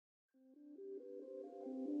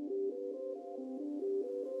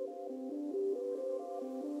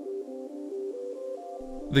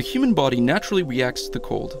The human body naturally reacts to the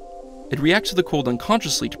cold. It reacts to the cold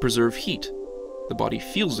unconsciously to preserve heat. The body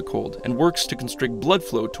feels the cold and works to constrict blood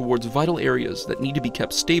flow towards vital areas that need to be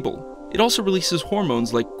kept stable. It also releases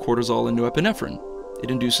hormones like cortisol and norepinephrine. It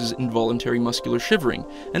induces involuntary muscular shivering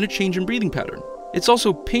and a change in breathing pattern. It's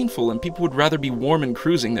also painful, and people would rather be warm and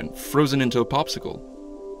cruising than frozen into a popsicle.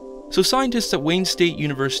 So scientists at Wayne State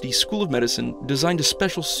University School of Medicine designed a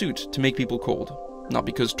special suit to make people cold. Not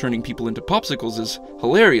because turning people into popsicles is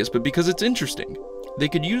hilarious, but because it's interesting. They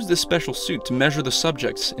could use this special suit to measure the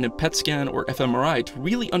subjects in a PET scan or fMRI to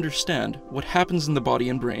really understand what happens in the body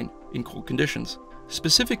and brain in cold conditions.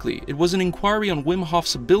 Specifically, it was an inquiry on Wim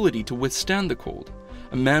Hof's ability to withstand the cold,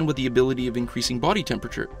 a man with the ability of increasing body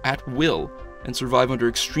temperature at will and survive under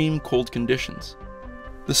extreme cold conditions.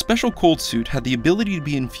 The special cold suit had the ability to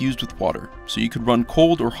be infused with water, so you could run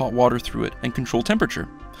cold or hot water through it and control temperature.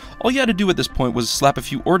 All you had to do at this point was slap a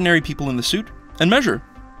few ordinary people in the suit and measure.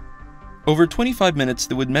 Over 25 minutes,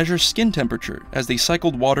 they would measure skin temperature as they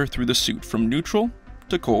cycled water through the suit from neutral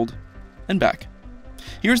to cold and back.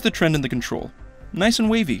 Here's the trend in the control. Nice and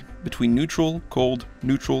wavy, between neutral, cold,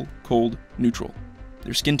 neutral, cold, neutral.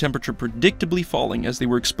 Their skin temperature predictably falling as they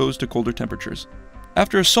were exposed to colder temperatures.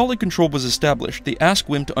 After a solid control was established, they asked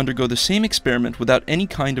Wim to undergo the same experiment without any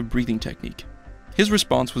kind of breathing technique. His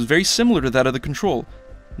response was very similar to that of the control,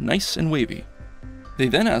 nice and wavy. They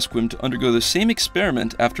then asked Wim to undergo the same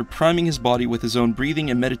experiment after priming his body with his own breathing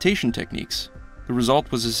and meditation techniques. The result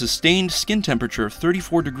was a sustained skin temperature of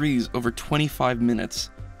 34 degrees over 25 minutes.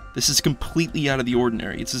 This is completely out of the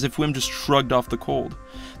ordinary. It's as if Wim just shrugged off the cold.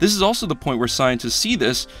 This is also the point where scientists see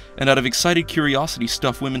this and out of excited curiosity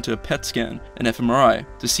stuff Wim into a PET scan and fMRI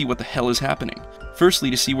to see what the hell is happening.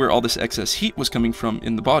 Firstly, to see where all this excess heat was coming from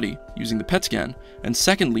in the body using the PET scan, and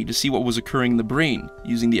secondly, to see what was occurring in the brain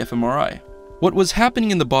using the fMRI. What was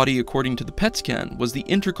happening in the body according to the PET scan was the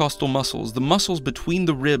intercostal muscles, the muscles between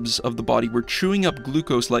the ribs of the body, were chewing up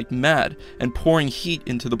glucose like mad and pouring heat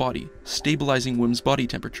into the body, stabilizing Wim's body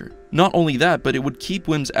temperature. Not only that, but it would keep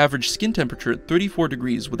Wim's average skin temperature at 34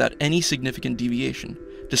 degrees without any significant deviation,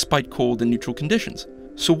 despite cold and neutral conditions.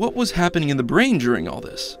 So what was happening in the brain during all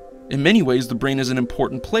this? In many ways, the brain is an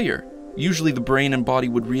important player. Usually the brain and body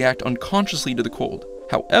would react unconsciously to the cold.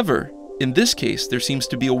 However, in this case, there seems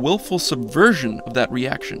to be a willful subversion of that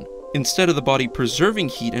reaction. Instead of the body preserving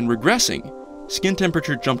heat and regressing, skin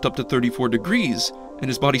temperature jumped up to 34 degrees, and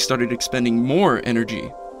his body started expending more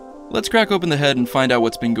energy. Let's crack open the head and find out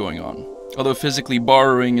what's been going on. Although physically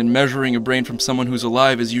borrowing and measuring a brain from someone who's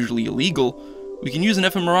alive is usually illegal, we can use an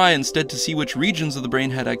fMRI instead to see which regions of the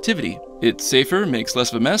brain had activity. It's safer, makes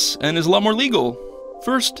less of a mess, and is a lot more legal.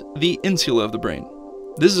 First, the insula of the brain.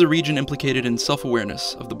 This is a region implicated in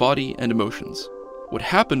self-awareness of the body and emotions. What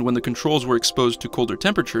happened when the controls were exposed to colder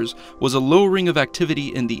temperatures was a lowering of activity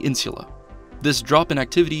in the insula. This drop in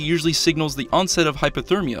activity usually signals the onset of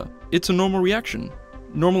hypothermia. It's a normal reaction,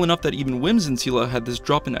 normal enough that even Wim's insula had this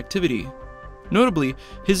drop in activity. Notably,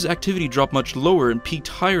 his activity dropped much lower and peaked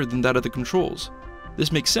higher than that of the controls.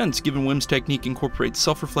 This makes sense given Wim's technique incorporates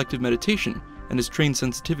self-reflective meditation and his trained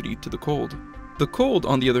sensitivity to the cold. The cold,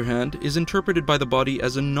 on the other hand, is interpreted by the body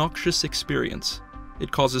as a noxious experience.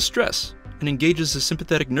 It causes stress and engages the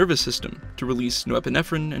sympathetic nervous system to release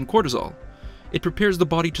norepinephrine and cortisol. It prepares the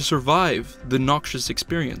body to survive the noxious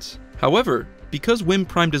experience. However, because Wim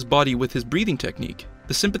primed his body with his breathing technique,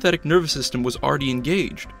 the sympathetic nervous system was already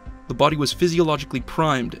engaged. The body was physiologically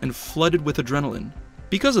primed and flooded with adrenaline.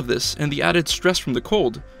 Because of this, and the added stress from the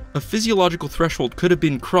cold, a physiological threshold could have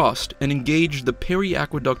been crossed and engaged the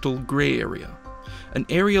periaqueductal gray area, an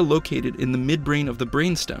area located in the midbrain of the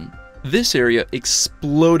brainstem. This area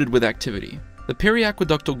exploded with activity. The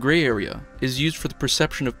periaqueductal gray area is used for the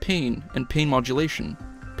perception of pain and pain modulation,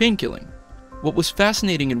 pain killing. What was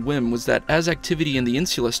fascinating in Wim was that as activity in the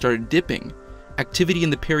insula started dipping, activity in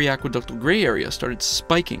the periaqueductal gray area started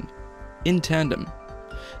spiking in tandem.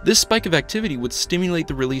 This spike of activity would stimulate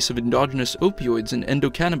the release of endogenous opioids and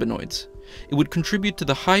endocannabinoids. It would contribute to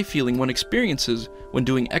the high feeling one experiences when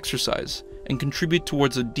doing exercise, and contribute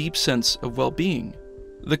towards a deep sense of well-being.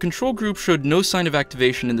 The control group showed no sign of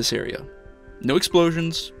activation in this area. No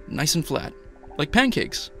explosions, nice and flat, like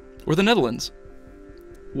pancakes, or the Netherlands.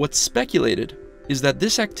 What's speculated is that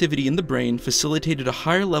this activity in the brain facilitated a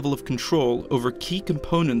higher level of control over key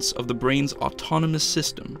components of the brain's autonomous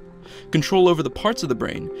system, control over the parts of the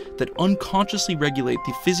brain that unconsciously regulate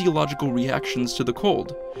the physiological reactions to the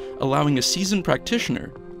cold, allowing a seasoned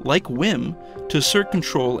practitioner, like Wim, to assert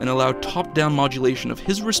control and allow top-down modulation of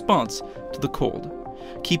his response to the cold,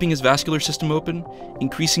 keeping his vascular system open,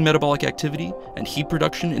 increasing metabolic activity and heat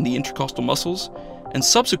production in the intercostal muscles, and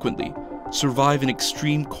subsequently survive in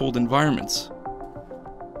extreme cold environments.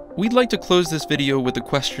 We'd like to close this video with the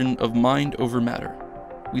question of mind over matter.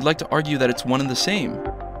 We'd like to argue that it's one and the same.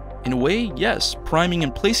 In a way, yes, priming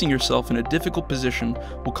and placing yourself in a difficult position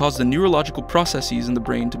will cause the neurological processes in the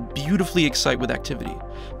brain to beautifully excite with activity,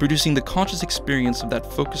 producing the conscious experience of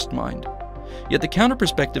that focused mind. Yet the counter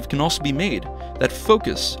perspective can also be made, that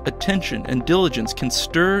focus, attention, and diligence can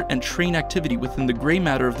stir and train activity within the gray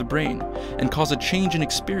matter of the brain and cause a change in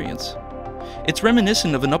experience. It's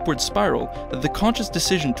reminiscent of an upward spiral that the conscious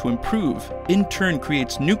decision to improve in turn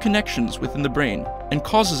creates new connections within the brain and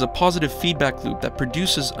causes a positive feedback loop that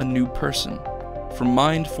produces a new person, from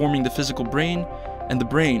mind forming the physical brain and the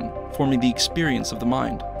brain forming the experience of the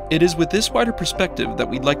mind. It is with this wider perspective that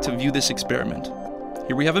we'd like to view this experiment.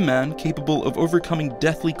 Here we have a man capable of overcoming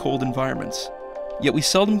deathly cold environments, yet we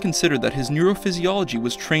seldom consider that his neurophysiology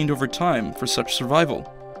was trained over time for such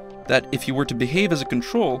survival, that if he were to behave as a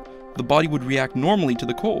control, the body would react normally to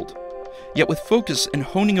the cold. Yet with focus and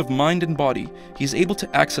honing of mind and body, he is able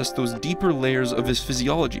to access those deeper layers of his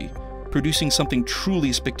physiology, producing something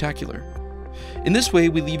truly spectacular. In this way,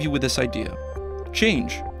 we leave you with this idea.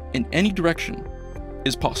 Change, in any direction,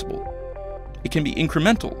 is possible. It can be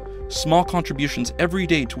incremental, small contributions every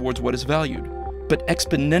day towards what is valued, but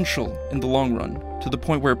exponential in the long run, to the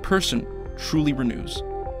point where a person truly renews.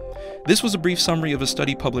 This was a brief summary of a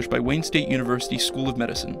study published by Wayne State University School of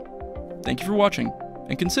Medicine. Thank you for watching,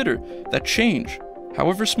 and consider that change,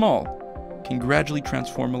 however small, can gradually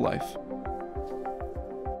transform a life.